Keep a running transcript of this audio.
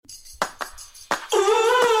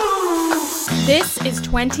This is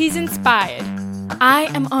 20s Inspired. I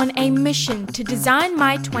am on a mission to design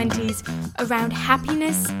my 20s around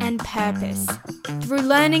happiness and purpose through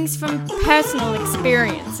learnings from personal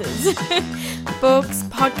experiences. Books,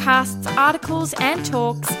 podcasts, articles, and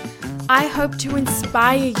talks. I hope to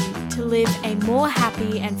inspire you to live a more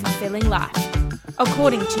happy and fulfilling life,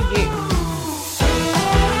 according to you.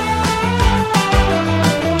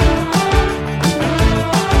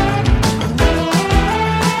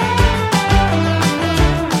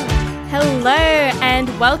 Hello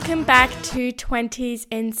and welcome back to 20s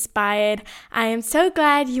Inspired. I am so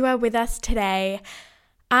glad you are with us today.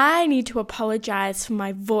 I need to apologize for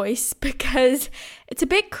my voice because it's a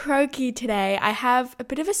bit croaky today. I have a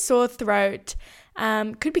bit of a sore throat.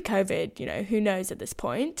 Could be COVID, who knows at this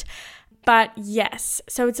point. But yes,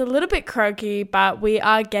 so it's a little bit croaky, but we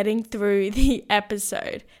are getting through the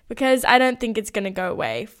episode because I don't think it's going to go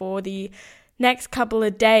away for the next couple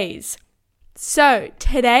of days. So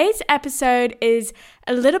today's episode is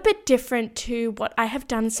a little bit different to what I have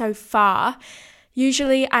done so far.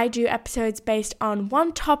 Usually I do episodes based on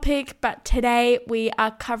one topic, but today we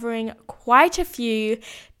are covering quite a few.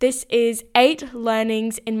 This is 8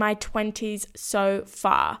 learnings in my 20s so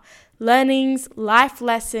far. Learnings, life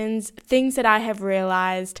lessons, things that I have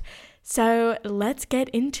realized. So let's get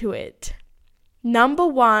into it. Number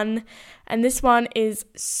 1, and this one is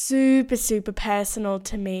super personal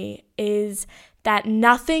to me, is that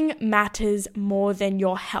nothing matters more than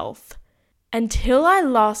your health. Until I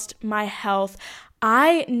lost my health,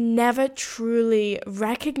 I never truly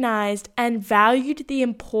recognized and valued the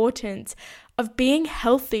importance of being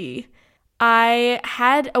healthy. I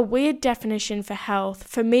had a weird definition for health.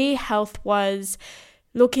 For me, health was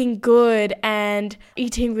looking good and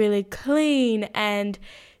eating really clean and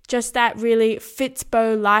just that really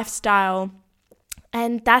Fitspo lifestyle.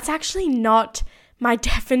 And that's actually not my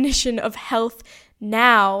definition of health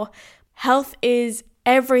now. Health is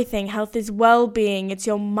everything. Health is well-being. It's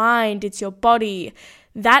your mind. It's your body.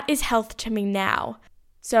 That is health to me now.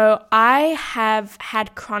 So I have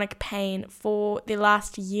had chronic pain for the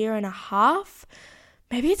last year and a half.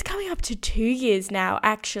 Maybe it's coming up to 2 years now,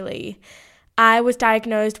 actually. I was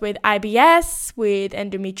diagnosed with IBS, with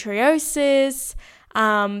endometriosis.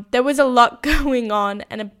 There was a lot going on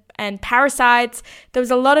and parasites. There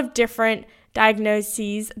was a lot of different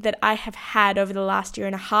diagnoses that I have had over the last year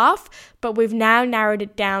and a half, but we've now narrowed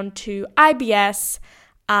it down to IBS,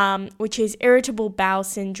 which is irritable bowel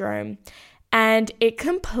syndrome. And it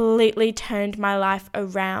completely turned my life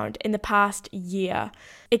around in the past year.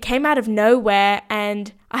 It came out of nowhere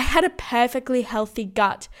and I had a perfectly healthy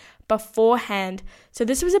gut beforehand. So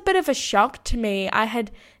this was a bit of a shock to me. I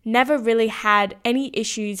had never really had any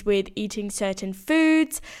issues with eating certain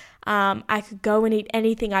foods. I could go and eat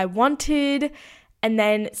anything I wanted. And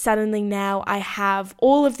then suddenly now I have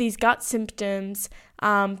all of these gut symptoms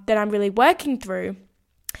that I'm really working through.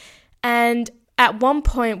 And at one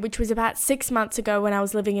point, which was about 6 months ago when I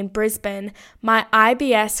was living in Brisbane, my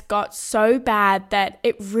IBS got so bad that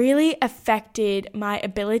it really affected my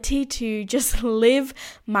ability to just live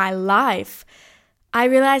my life. I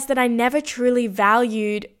realized that I never truly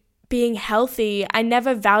valued being healthy. I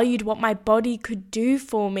never valued what my body could do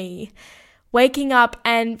for me. Waking up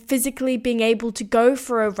and physically being able to go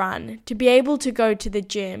for a run, to be able to go to the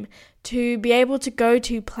gym, to be able to go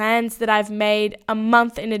to plans that I've made a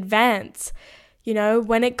month in advance.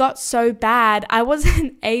 When it got so bad, I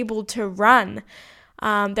wasn't able to run.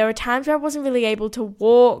 There were times where I wasn't really able to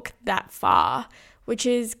walk that far, which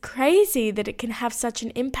is crazy that it can have such an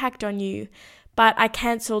impact on you. But I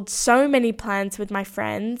cancelled so many plans with my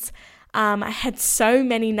friends. I had so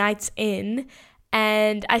many nights in,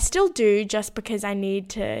 and I still do just because I need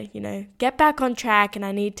to, get back on track and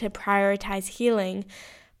I need to prioritize healing.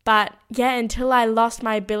 But yeah, until I lost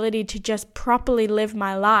my ability to just properly live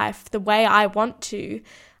my life the way I want to,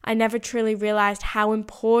 I never truly realized how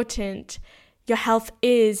important your health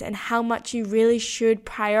is and how much you really should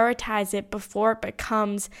prioritize it before it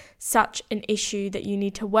becomes such an issue that you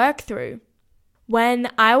need to work through. When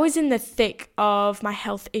I was in the thick of my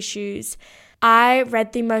health issues, I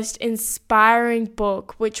read the most inspiring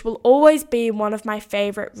book, which will always be one of my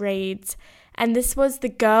favorite reads. And this was The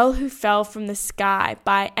Girl Who Fell from the Sky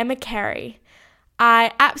by Emma Cary.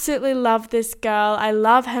 I absolutely love this girl. I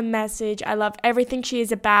love her message. I love everything she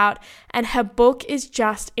is about. And her book is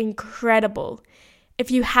just incredible.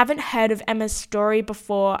 If you haven't heard of Emma's story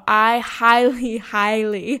before, I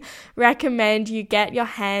highly recommend you get your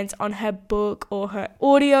hands on her book or her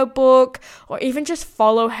audiobook, or even just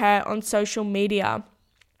follow her on social media.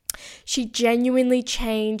 She genuinely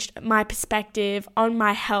changed my perspective on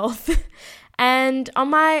my health and on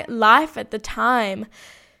my life at the time.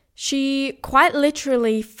 She quite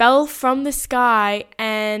literally fell from the sky,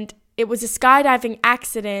 and it was a skydiving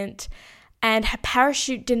accident, and her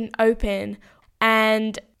parachute didn't open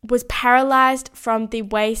and was paralyzed from the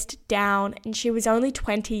waist down, and she was only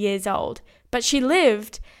 20 years old. But she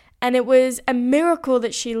lived, and it was a miracle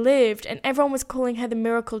that she lived, and everyone was calling her the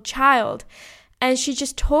miracle child. And she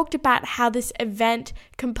just talked about how this event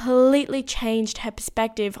completely changed her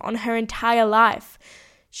perspective on her entire life.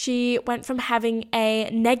 She went from having a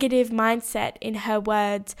negative mindset, in her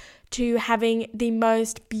words, to having the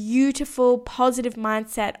most beautiful, positive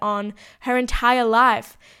mindset on her entire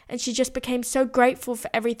life. And she just became so grateful for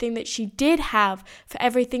everything that she did have, for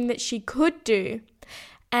everything that she could do.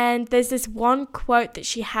 And there's this one quote that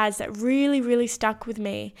she has that really, really stuck with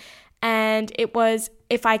me. And it was,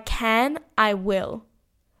 "If I can, I will."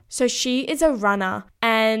 So she is a runner,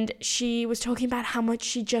 and she was talking about how much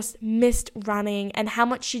she just missed running and how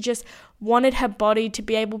much she just wanted her body to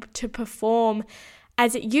be able to perform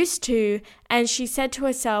as it used to. And she said to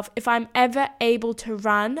herself, "If I'm ever able to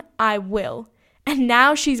run, I will." And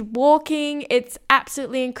now she's walking. It's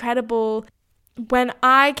absolutely incredible. When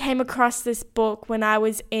I came across this book, when I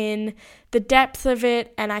was in the depths of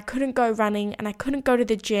it and I couldn't go running and I couldn't go to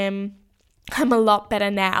the gym, I'm a lot better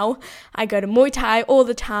now. I go to Muay Thai all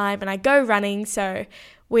the time and I go running, so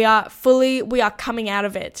we are coming out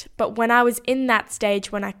of it. But when I was in that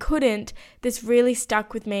stage when I couldn't, this really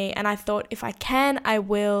stuck with me, and I thought, if I can, I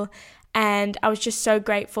will. And I was just so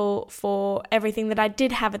grateful for everything that I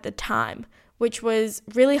did have at the time, which was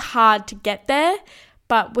really hard to get there,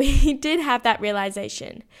 but we did have that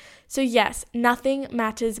realization. So yes, nothing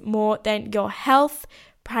matters more than your health.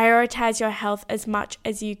 Prioritize your health as much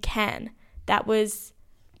as you can. That was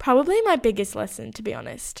probably my biggest lesson, to be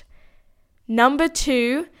honest. Number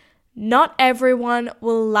 2, not everyone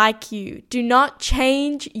will like you. Do not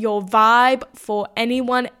change your vibe for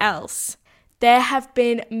anyone else. There have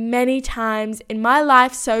been many times in my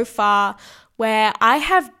life so far where I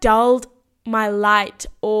have dulled my light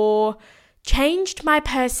or changed my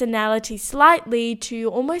personality slightly to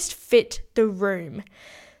almost fit the room.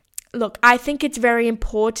 Look, I think it's very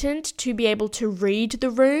important to be able to read the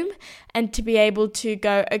room and to be able to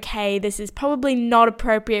go, okay, this is probably not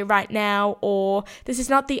appropriate right now, or this is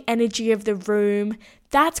not the energy of the room.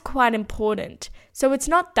 That's quite important. So it's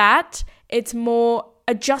not that, it's more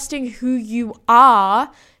adjusting who you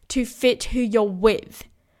are to fit who you're with.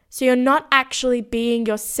 So you're not actually being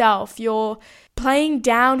yourself. You're playing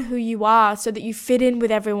down who you are so that you fit in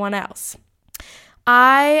with everyone else.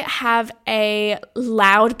 I have a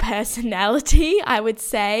loud personality, I would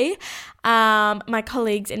say. My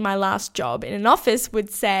colleagues in my last job in an office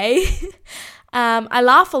would say. I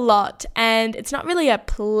laugh a lot, and it's not really a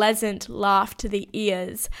pleasant laugh to the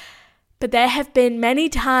ears. But there have been many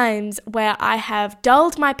times where I have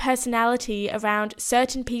dulled my personality around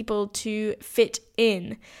certain people to fit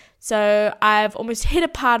in. So I've almost hid a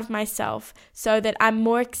part of myself so that I'm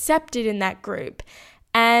more accepted in that group.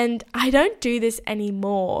 And I don't do this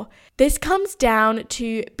anymore. This comes down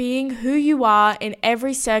to being who you are in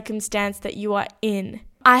every circumstance that you are in.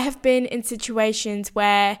 I have been in situations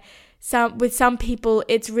where with some people,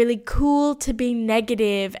 it's really cool to be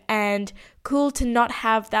negative and cool to not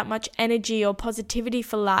have that much energy or positivity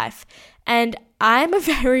for life. And I'm a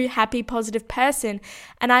very happy, positive person.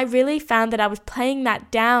 And I really found that I was playing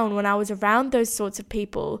that down when I was around those sorts of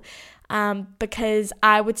people, because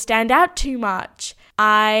I would stand out too much.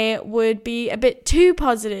 I would be a bit too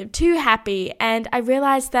positive, too happy. And I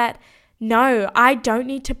realized that, no, I don't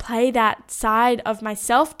need to play that side of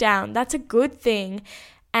myself down. That's a good thing.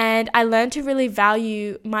 And I learned to really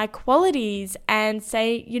value my qualities and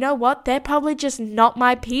say, you know what, they're probably just not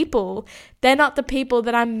my people. They're not the people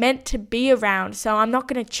that I'm meant to be around. So I'm not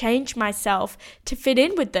going to change myself to fit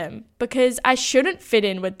in with them, because I shouldn't fit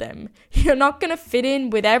in with them. You're not going to fit in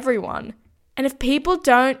with everyone. And if people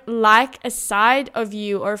don't like a side of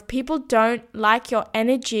you, or if people don't like your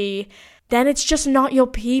energy, then it's just not your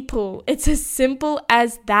people. It's as simple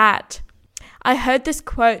as that. I heard this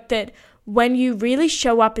quote that when you really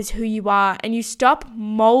show up as who you are and you stop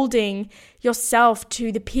molding yourself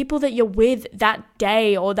to the people that you're with that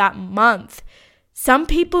day or that month, some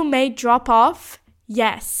people may drop off.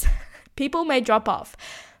 Yes, people may drop off.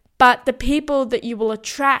 But the people that you will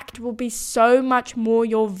attract will be so much more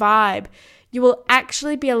your vibe. You will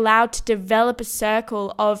actually be allowed to develop a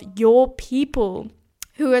circle of your people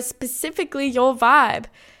who are specifically your vibe,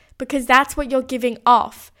 because that's what you're giving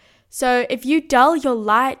off. So if you dull your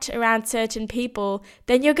light around certain people,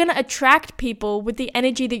 then you're going to attract people with the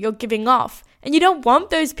energy that you're giving off. And you don't want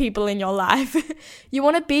those people in your life. You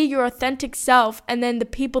want to be your authentic self, and then the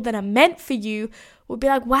people that are meant for you will be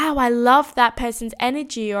like, wow, I love that person's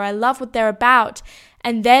energy, or I love what they're about.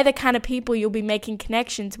 And they're the kind of people you'll be making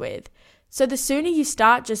connections with. So the sooner you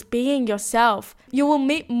start just being yourself, you will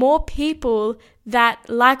meet more people that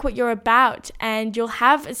like what you're about, and you'll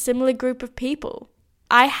have a similar group of people.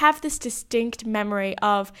 I have this distinct memory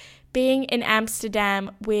of being in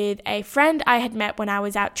Amsterdam with a friend I had met when I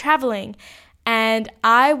was out traveling, and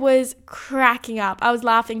I was cracking up. I was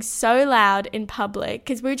laughing so loud in public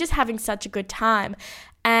because we were just having such a good time.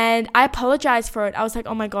 And I apologized for it. I was like,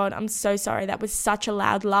 oh my God, I'm so sorry. That was such a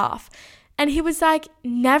loud laugh. And he was like,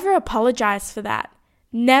 never apologize for that.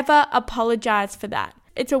 Never apologize for that.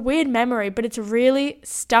 It's a weird memory, but it's really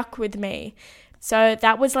stuck with me. So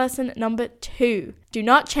that was lesson number 2. Do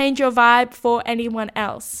not change your vibe for anyone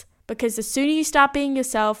else, because the sooner you start being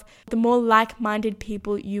yourself, the more like-minded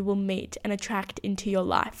people you will meet and attract into your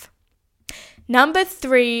life. Number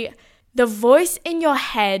 3, the voice in your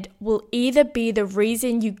head will either be the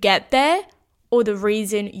reason you get there or the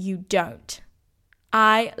reason you don't.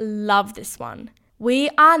 I love this one. We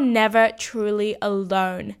are never truly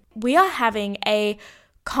alone. We are having a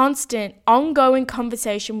constant, ongoing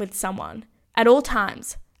conversation with someone at all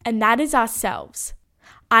times, and that is ourselves.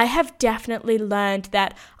 I have definitely learned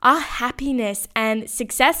that our happiness and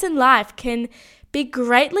success in life can be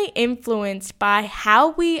greatly influenced by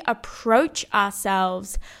how we approach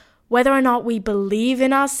ourselves, whether or not we believe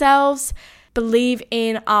in ourselves, believe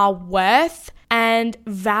in our worth, and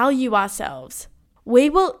value ourselves. We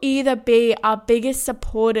will either be our biggest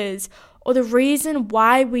supporters or the reason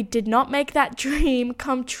why we did not make that dream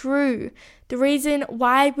come true, the reason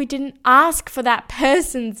why we didn't ask for that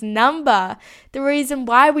person's number, the reason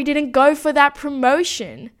why we didn't go for that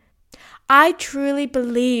promotion. I truly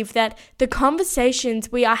believe that the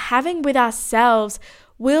conversations we are having with ourselves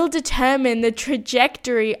will determine the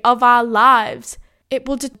trajectory of our lives. It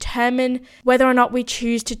will determine whether or not we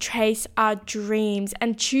choose to chase our dreams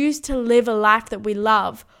and choose to live a life that we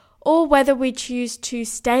love, or whether we choose to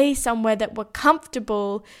stay somewhere that we're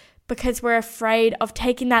comfortable because we're afraid of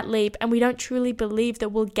taking that leap and we don't truly believe that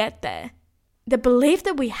we'll get there. The belief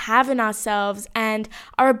that we have in ourselves and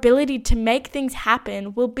our ability to make things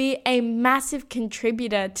happen will be a massive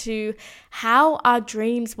contributor to how our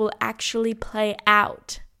dreams will actually play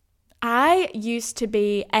out. I used to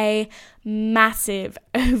be a massive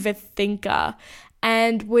overthinker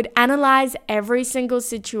and would analyze every single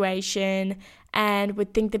situation and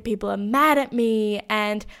would think that people are mad at me,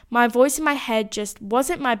 and my voice in my head just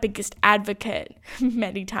wasn't my biggest advocate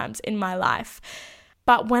many times in my life.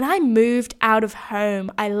 But when I moved out of home,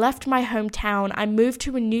 I left my hometown, I moved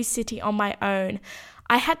to a new city on my own,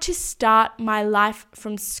 I had to start my life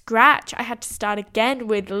from scratch. I had to start again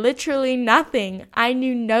with literally nothing. I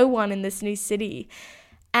knew no one in this new city.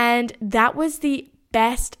 And that was the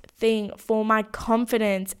best thing for my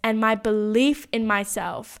confidence and my belief in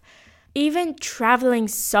myself. Even traveling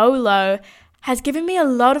solo has given me a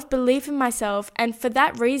lot of belief in myself, and for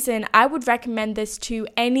that reason, I would recommend this to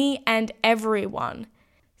any and everyone.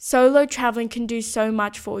 Solo traveling can do so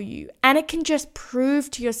much for you, and it can just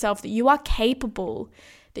prove to yourself that you are capable,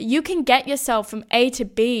 that you can get yourself from A to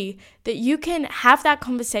B, that you can have that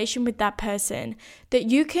conversation with that person, that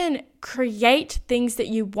you can create things that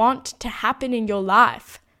you want to happen in your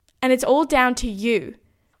life. And it's all down to you.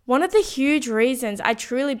 One of the huge reasons I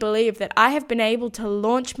truly believe that I have been able to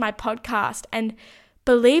launch my podcast and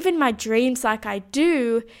believe in my dreams like I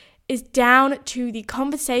do is down to the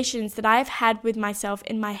conversations that I've had with myself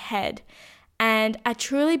in my head. And I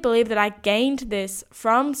truly believe that I gained this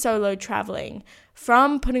from solo traveling,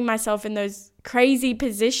 from putting myself in those crazy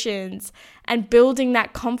positions and building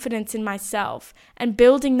that confidence in myself and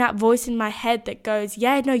building that voice in my head that goes,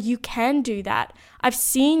 yeah, no, you can do that. I've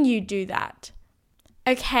seen you do that.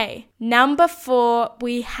 Okay, number 4,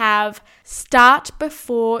 we have start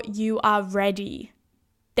before you are ready.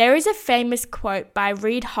 There is a famous quote by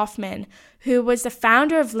Reid Hoffman, who was the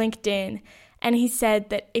founder of LinkedIn, and he said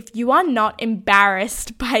that if you are not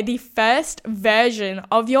embarrassed by the first version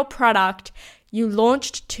of your product, you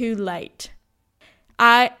launched too late.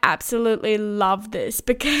 I absolutely love this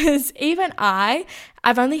because even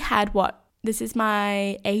I've only had this is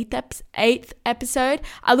my 8th episode.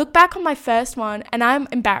 I look back on my first one and I'm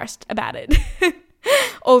embarrassed about it.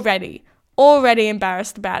 Already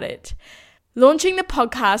embarrassed about it. Launching the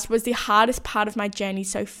podcast was the hardest part of my journey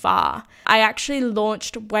so far. I actually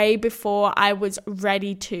launched way before I was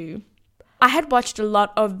ready to. I had watched a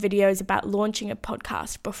lot of videos about launching a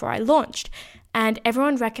podcast before I launched, and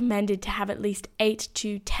everyone recommended to have at least 8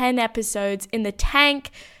 to 10 episodes in the tank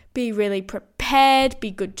be really prepared,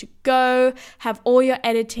 be good to go, have all your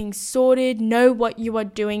editing sorted, know what you are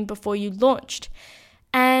doing before you launched.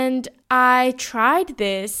 And I tried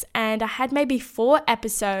this and I had maybe 4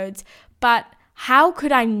 episodes, but how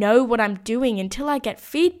could I know what I'm doing until I get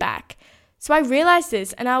feedback? So I realized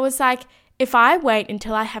this and I was like, if I wait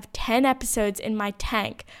until I have 10 episodes in my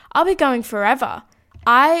tank, I'll be going forever.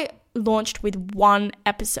 I launched with 1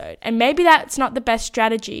 episode, and maybe that's not the best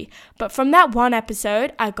strategy, but from that 1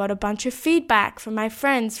 episode, I got a bunch of feedback from my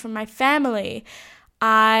friends, from my family.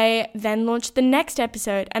 I then launched the next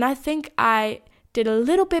episode, and I think I did a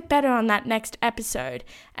little bit better on that next episode,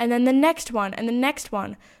 and then the next one, and the next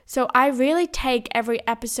one. So I really take every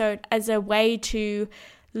episode as a way to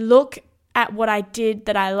look at what I did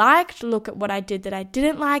that I liked, look at what I did that I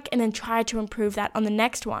didn't like, and then try to improve that on the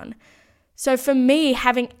next one. So for me,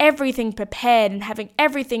 having everything prepared and having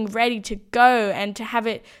everything ready to go and to have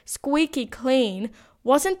it squeaky clean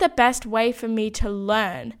wasn't the best way for me to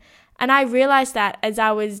learn. And I realized that as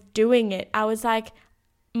I was doing it, I was like,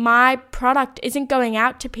 my product isn't going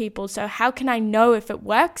out to people, so how can I know if it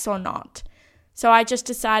works or not? So I just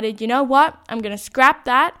decided, you know what? I'm going to scrap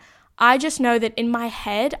that. I just know that in my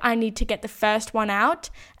head, I need to get the first one out,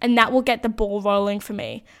 and that will get the ball rolling for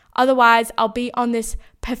me. Otherwise, I'll be on this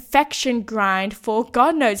perfection grind for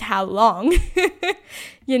God knows how long.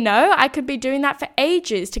 I could be doing that for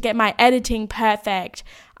ages to get my editing perfect.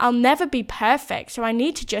 I'll never be perfect, so I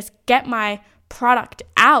need to just get my product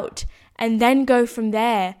out and then go from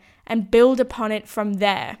there and build upon it from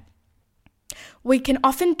there. We can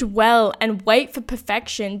often dwell and wait for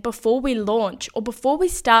perfection before we launch or before we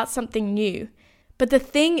start something new. But the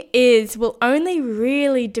thing is, we'll only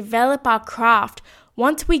really develop our craft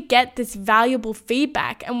once we get this valuable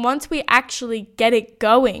feedback and once we actually get it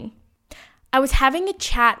going. I was having a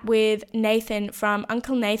chat with Nathan from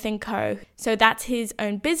Uncle Nathan Co. So that's his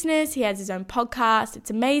own business. He has his own podcast. It's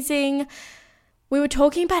amazing. We were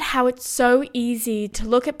talking about how it's so easy to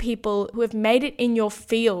look at people who have made it in your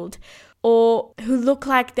field or who look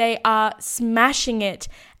like they are smashing it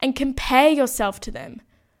and compare yourself to them.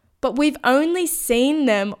 But we've only seen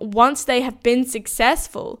them once they have been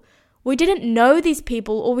successful. We didn't know these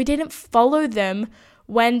people or we didn't follow them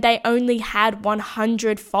when they only had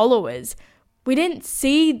 100 followers. We didn't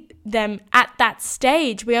see them at that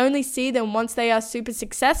stage. We only see them once they are super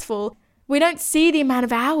successful. We don't see the amount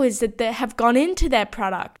of hours that they have gone into their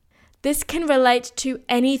product. This can relate to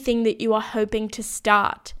anything that you are hoping to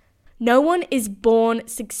start. No one is born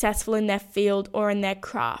successful in their field or in their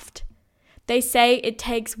craft. They say it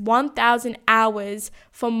takes 1,000 hours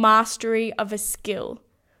for mastery of a skill.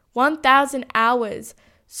 1,000 hours.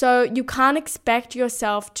 So you can't expect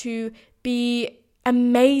yourself to be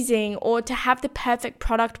amazing or to have the perfect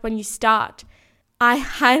product when you start. I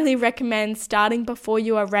highly recommend starting before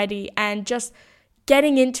you are ready and just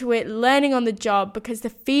getting into it, learning on the job, because the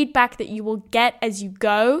feedback that you will get as you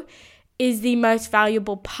go is the most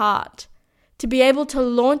valuable part. To be able to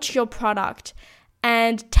launch your product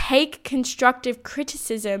and take constructive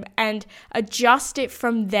criticism and adjust it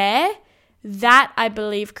from there, that I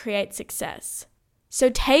believe creates success. So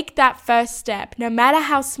take that first step, no matter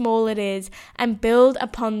how small it is, and build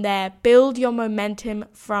upon there. Build your momentum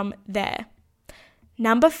from there.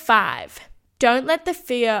 Number 5, don't let the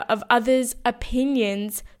fear of others'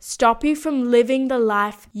 opinions stop you from living the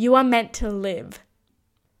life you are meant to live.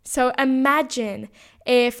 So imagine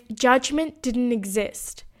if judgment didn't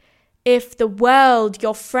exist. If the world,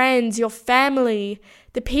 your friends, your family,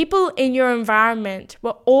 the people in your environment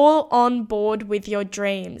were all on board with your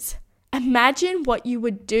dreams. Imagine what you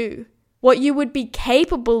would do, what you would be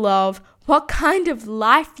capable of, what kind of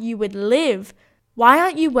life you would live. Why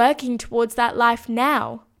aren't you working towards that life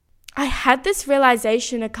now? I had this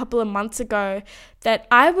realization a couple of months ago that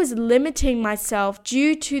I was limiting myself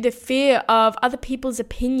due to the fear of other people's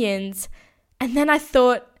opinions. And then I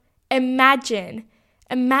thought, imagine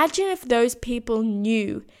if those people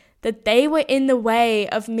knew that they were in the way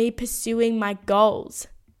of me pursuing my goals.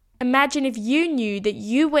 Imagine if you knew that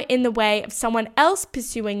you were in the way of someone else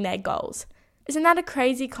pursuing their goals. Isn't that a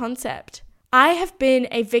crazy concept? I have been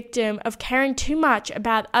a victim of caring too much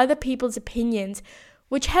about other people's opinions,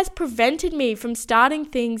 which has prevented me from starting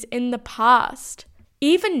things in the past.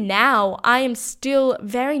 Even now, I am still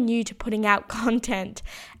very new to putting out content,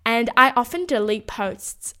 and I often delete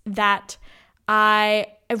posts that I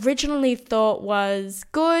originally thought was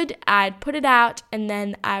good. I'd put it out and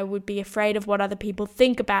then I would be afraid of what other people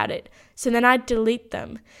think about it. So then I'd delete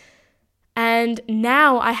them. And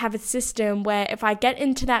now I have a system where if I get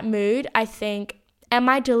into that mood, I think, am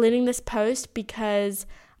I deleting this post because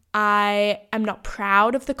I am not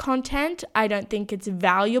proud of the content, I don't think it's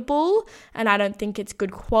valuable, and I don't think it's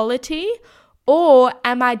good quality? Or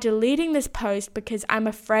am I deleting this post because I'm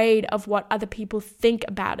afraid of what other people think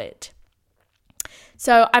about it?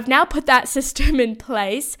 So I've now put that system in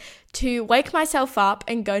place to wake myself up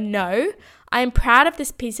and go, no, I am proud of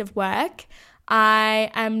this piece of work.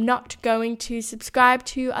 I am not going to subscribe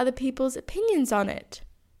to other people's opinions on it.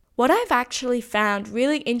 What I've actually found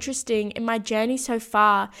really interesting in my journey so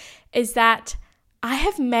far is that I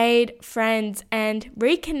have made friends and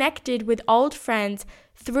reconnected with old friends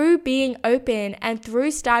through being open and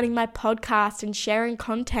through starting my podcast and sharing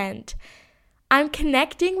content. I'm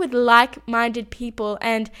connecting with like-minded people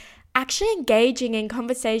and actually engaging in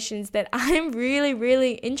conversations that I'm really,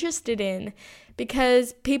 really interested in,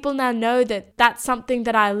 because people now know that that's something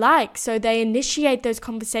that I like, so they initiate those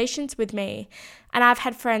conversations with me. And I've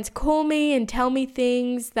had friends call me and tell me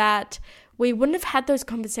things that we wouldn't have had those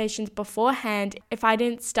conversations beforehand if I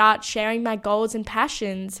didn't start sharing my goals and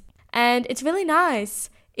passions. And it's really nice.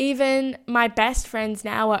 Even my best friends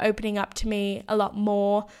now are opening up to me a lot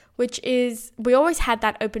more, which is, we always had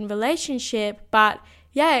that open relationship, but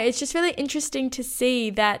yeah, it's just really interesting to see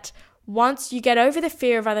that once you get over the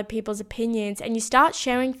fear of other people's opinions and you start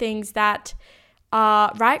sharing things that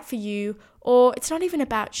are right for you, or it's not even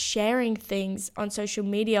about sharing things on social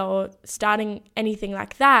media or starting anything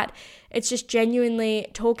like that. It's just genuinely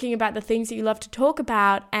talking about the things that you love to talk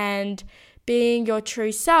about and being your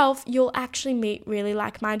true self. You'll actually meet really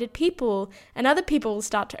like-minded people, and other people will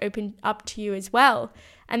start to open up to you as well.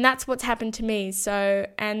 And that's what's happened to me.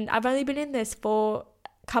 And I've only been in this for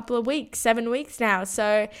couple of weeks, 7 weeks now.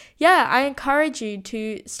 So yeah, I encourage you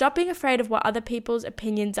to stop being afraid of what other people's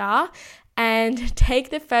opinions are and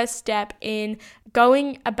take the first step in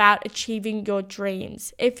going about achieving your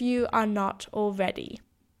dreams if you are not already.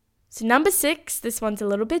 So number 6, this one's a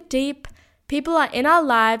little bit deep. People are in our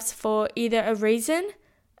lives for either a reason,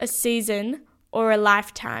 a season, or a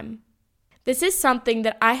lifetime. This is something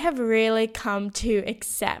that I have really come to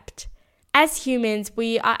accept. As humans,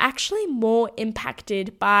 we are actually more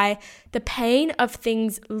impacted by the pain of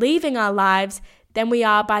things leaving our lives than we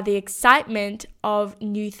are by the excitement of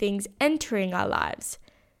new things entering our lives.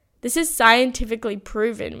 This is scientifically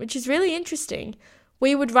proven, which is really interesting.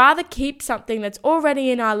 We would rather keep something that's already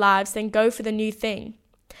in our lives than go for the new thing.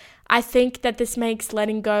 I think that this makes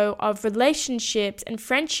letting go of relationships and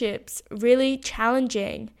friendships really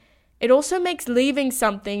challenging. It also makes leaving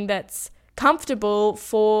something that's comfortable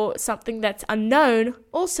for something that's unknown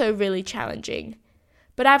also really challenging.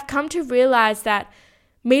 But I've come to realize that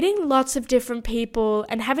meeting lots of different people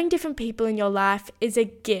and having different people in your life is a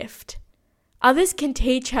gift. Others can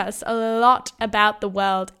teach us a lot about the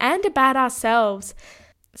world and about ourselves.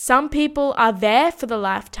 Some people are there for the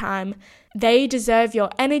lifetime. They deserve your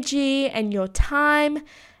energy and your time,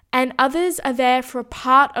 and others are there for a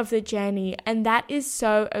part of the journey, and that is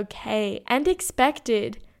so okay and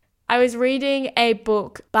expected. I was reading a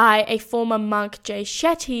book by a former monk, Jay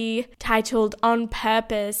Shetty, titled On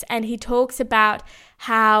Purpose, and he talks about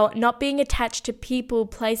how not being attached to people,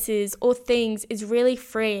 places, or things is really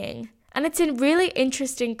freeing. And it's a really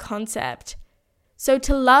interesting concept. So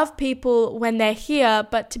to love people when they're here,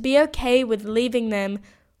 but to be okay with leaving them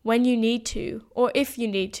when you need to, or if you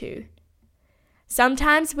need to.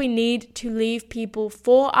 Sometimes we need to leave people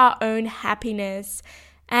for our own happiness,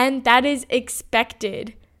 and that is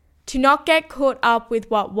expected. To not get caught up with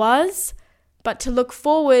what was, but to look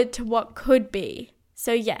forward to what could be.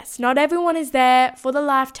 So yes, not everyone is there for the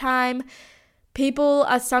lifetime. People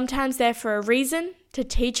are sometimes there for a reason, to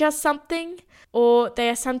teach us something, or they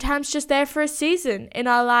are sometimes just there for a season in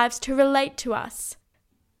our lives to relate to us.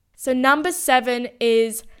 So number 7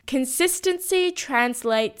 is consistency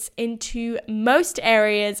translates into most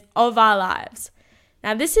areas of our lives.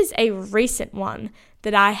 Now this is a recent one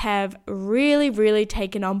that I have really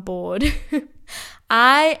taken on board.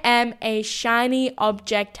 I am a shiny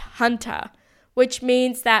object hunter, which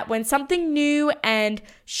means that when something new and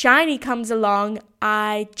shiny comes along,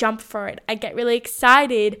 I jump for it. I get really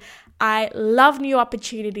excited. I love new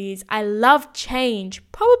opportunities. I love change,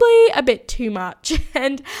 probably a bit too much.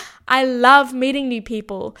 And I love meeting new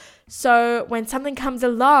people. So when something comes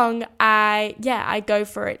along, I go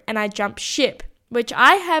for it and I jump ship, which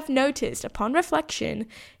I have noticed upon reflection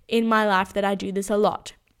in my life that I do this a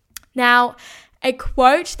lot. Now, a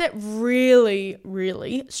quote that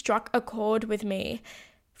really struck a chord with me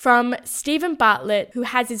from Stephen Bartlett, who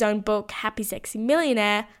has his own book, Happy Sexy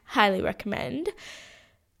Millionaire, highly recommend.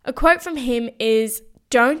 A quote from him is,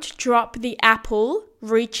 "Don't drop the apple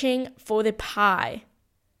reaching for the pie."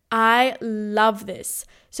 I love this.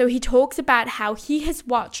 So he talks about how he has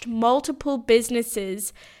watched multiple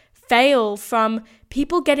businesses fail from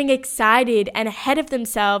people getting excited and ahead of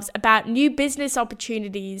themselves about new business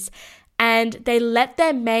opportunities, and they let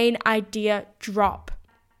their main idea drop.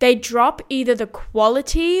 They drop either the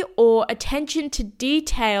quality or attention to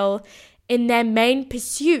detail in their main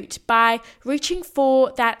pursuit by reaching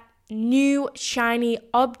for that new shiny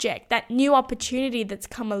object, that new opportunity that's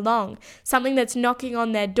come along, something that's knocking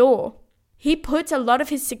on their door. He puts a lot of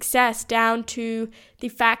his success down to the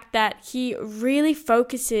fact that he really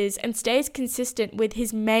focuses and stays consistent with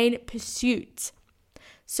his main pursuits.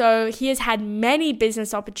 So he has had many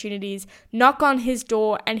business opportunities knock on his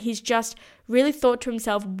door, and he's just really thought to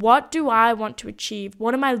himself, what do I want to achieve?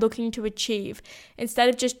 What am I looking to achieve? Instead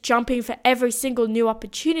of just jumping for every single new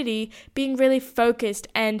opportunity, being really focused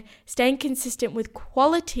and staying consistent with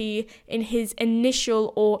quality in his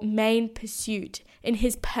initial or main pursuit, in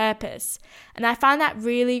his purpose. And I find that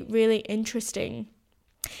really, really interesting.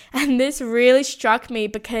 And this really struck me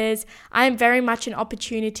because I am very much an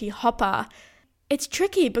opportunity hopper. It's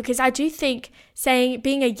tricky because I do think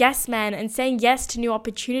being a yes man and saying yes to new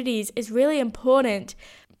opportunities is really important,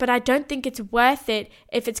 but I don't think it's worth it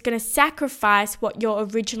if it's going to sacrifice what you're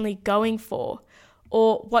originally going for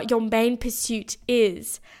or what your main pursuit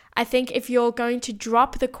is. I think if you're going to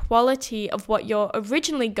drop the quality of what you're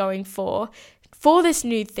originally going for this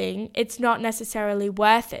new thing, it's not necessarily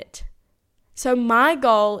worth it. So my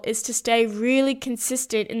goal is to stay really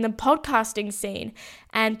consistent in the podcasting scene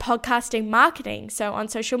and podcasting marketing, so on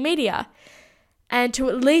social media, and to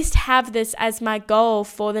at least have this as my goal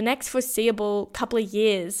for the next foreseeable couple of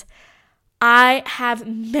years. I have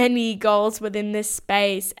many goals within this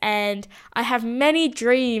space and I have many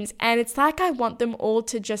dreams, and it's like I want them all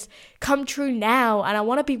to just come true now, and I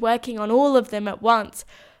want to be working on all of them at once.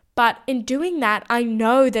 But in doing that, I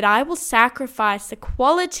know that I will sacrifice the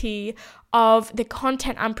quality of the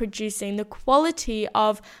content I'm producing, the quality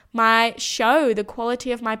of my show, the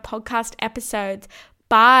quality of my podcast episodes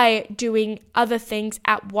by doing other things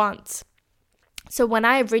at once. So when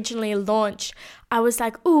I originally launched, I was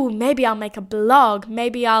like, maybe I'll make a blog,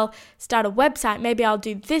 maybe I'll start a website, maybe I'll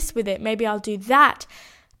do this with it, maybe I'll do that.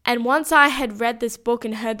 And once I had read this book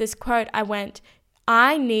and heard this quote, I went,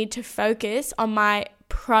 I need to focus on my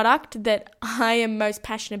product that I am most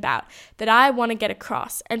passionate about, that I want to get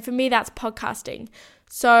across. And for me, that's podcasting.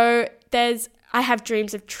 So I have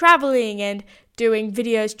dreams of traveling and doing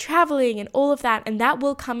videos traveling and all of that, and that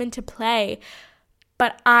will come into play.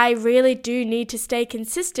 But I really do need to stay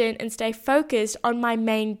consistent and stay focused on my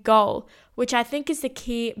main goal, which I think is the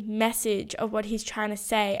key message of what he's trying to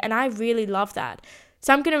say. And I really love that.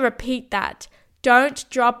 So I'm going to repeat that. Don't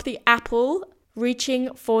drop the apple,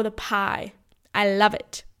 reaching for the pie. I love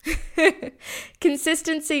it.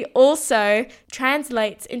 Consistency also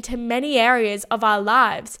translates into many areas of our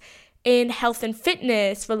lives, in health and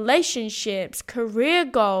fitness, relationships, career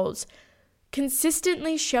goals.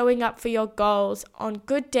 Consistently showing up for your goals on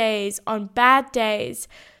good days, on bad days,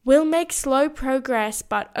 will make slow progress,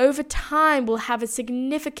 but over time will have a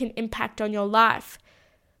significant impact on your life.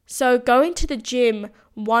 So going to the gym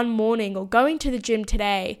one morning or going to the gym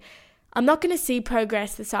today, I'm not going to see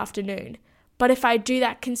progress this afternoon. But if I do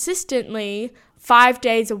that consistently 5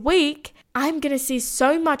 days a week, I'm going to see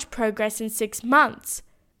so much progress in 6 months.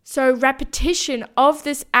 So repetition of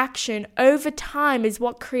this action over time is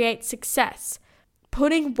what creates success.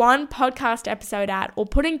 Putting one podcast episode out or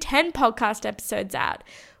putting 10 podcast episodes out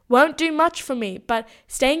won't do much for me, but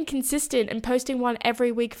staying consistent and posting one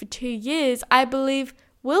every week for 2 years, I believe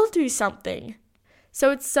will do something. So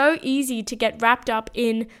it's so easy to get wrapped up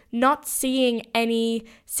in not seeing any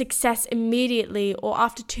success immediately or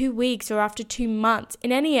after 2 weeks or after 2 months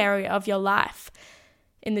in any area of your life.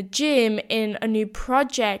 In the gym, in a new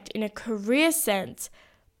project, in a career sense.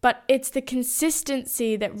 But it's the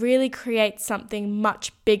consistency that really creates something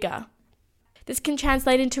much bigger. This can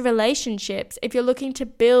translate into relationships. If you're looking to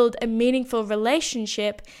build a meaningful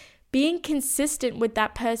relationship, being consistent with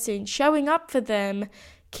that person, showing up for them,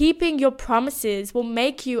 keeping your promises will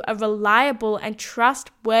make you a reliable and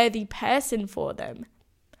trustworthy person for them.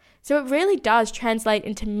 So it really does translate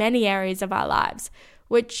into many areas of our lives,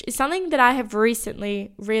 which is something that I have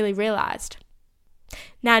recently really realized.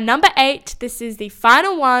 Now, number 8, this is the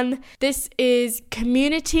final one. This is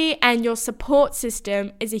community, and your support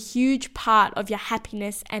system is a huge part of your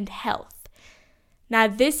happiness and health. Now,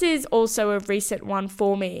 this is also a recent one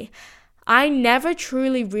for me. I never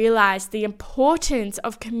truly realized the importance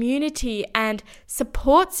of community and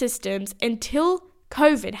support systems until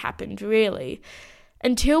COVID happened, really.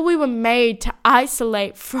 until we were made to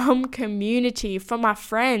isolate from community, from our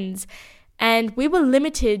friends, and we were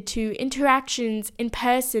limited to interactions in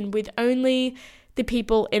person with only the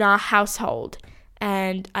people in our household.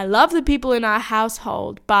 And I love the people in our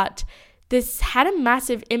household, but this had a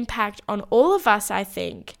massive impact on all of us, I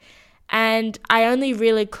think. And I only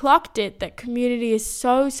really clocked it that community is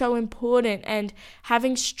so, so important, and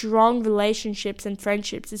having strong relationships and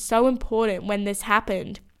friendships is so important when this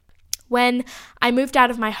happened. When I moved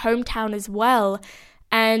out of my hometown as well,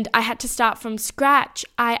 and I had to start from scratch,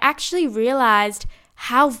 I actually realized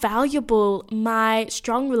how valuable my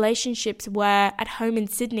strong relationships were at home in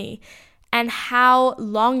Sydney, and how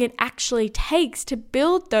long it actually takes to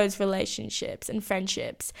build those relationships and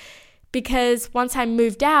friendships. Because once I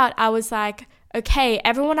moved out, I was like, okay,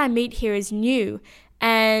 everyone I meet here is new,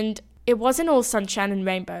 and it wasn't all sunshine and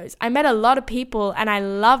rainbows. I met a lot of people, and I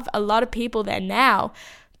love a lot of people there now,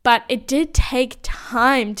 but it did take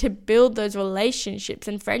time to build those relationships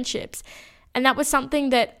and friendships. And that was something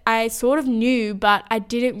that I sort of knew, but I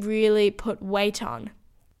didn't really put weight on.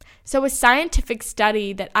 So a scientific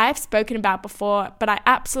study that I've spoken about before, but I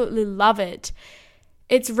absolutely love it.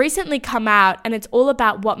 It's recently come out, and it's all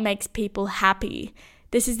about what makes people happy.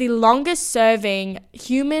 This is the longest serving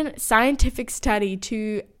human scientific study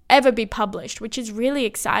to ever be published, which is really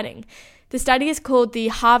exciting. The study is called the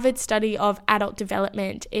Harvard Study of Adult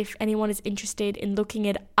Development, if anyone is interested in looking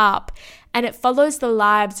it up. And it follows the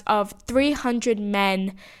lives of 300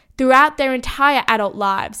 men throughout their entire adult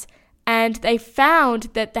lives. And they found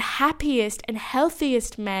that the happiest and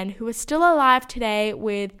healthiest men who are still alive today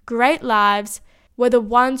with great lives were the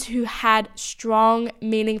ones who had strong,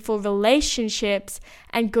 meaningful relationships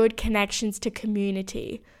and good connections to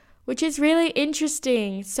community, which is really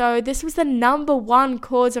interesting. So this was the number one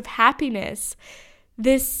cause of happiness.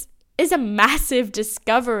 This is a massive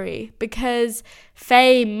discovery because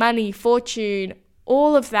fame, money, fortune,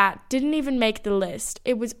 all of that didn't even make the list.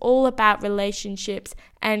 It was all about relationships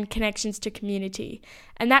and connections to community.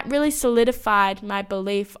 And that really solidified my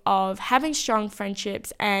belief of having strong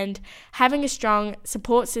friendships and having a strong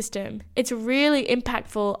support system. It's really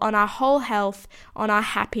impactful on our whole health, on our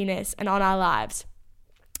happiness, and on our lives.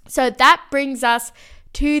 So that brings us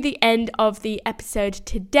to the end of the episode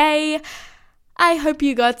today. I hope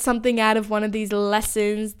you got something out of one of these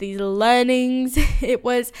lessons, these learnings. It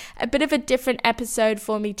was a bit of a different episode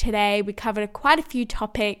for me today. We covered quite a few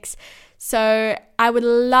topics. So I would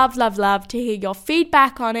love to hear your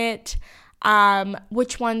feedback on it.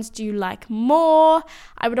 Which ones do you like more?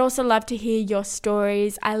 I would also love to hear your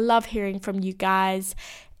stories. I love hearing from you guys.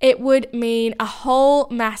 It would mean a whole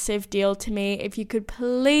massive deal to me if you could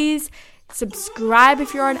please subscribe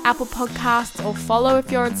if you're on Apple Podcasts, or follow if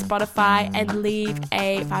you're on Spotify, and leave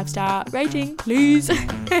a 5-star rating, please.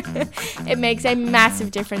 It makes a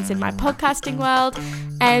massive difference in my podcasting world,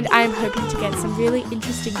 and I'm hoping to get some really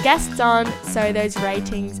interesting guests on, so those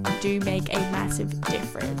ratings do make a massive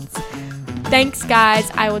difference. Thanks, guys.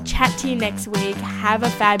 I will chat to you next week. Have a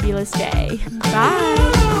fabulous day.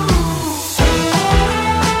 Bye.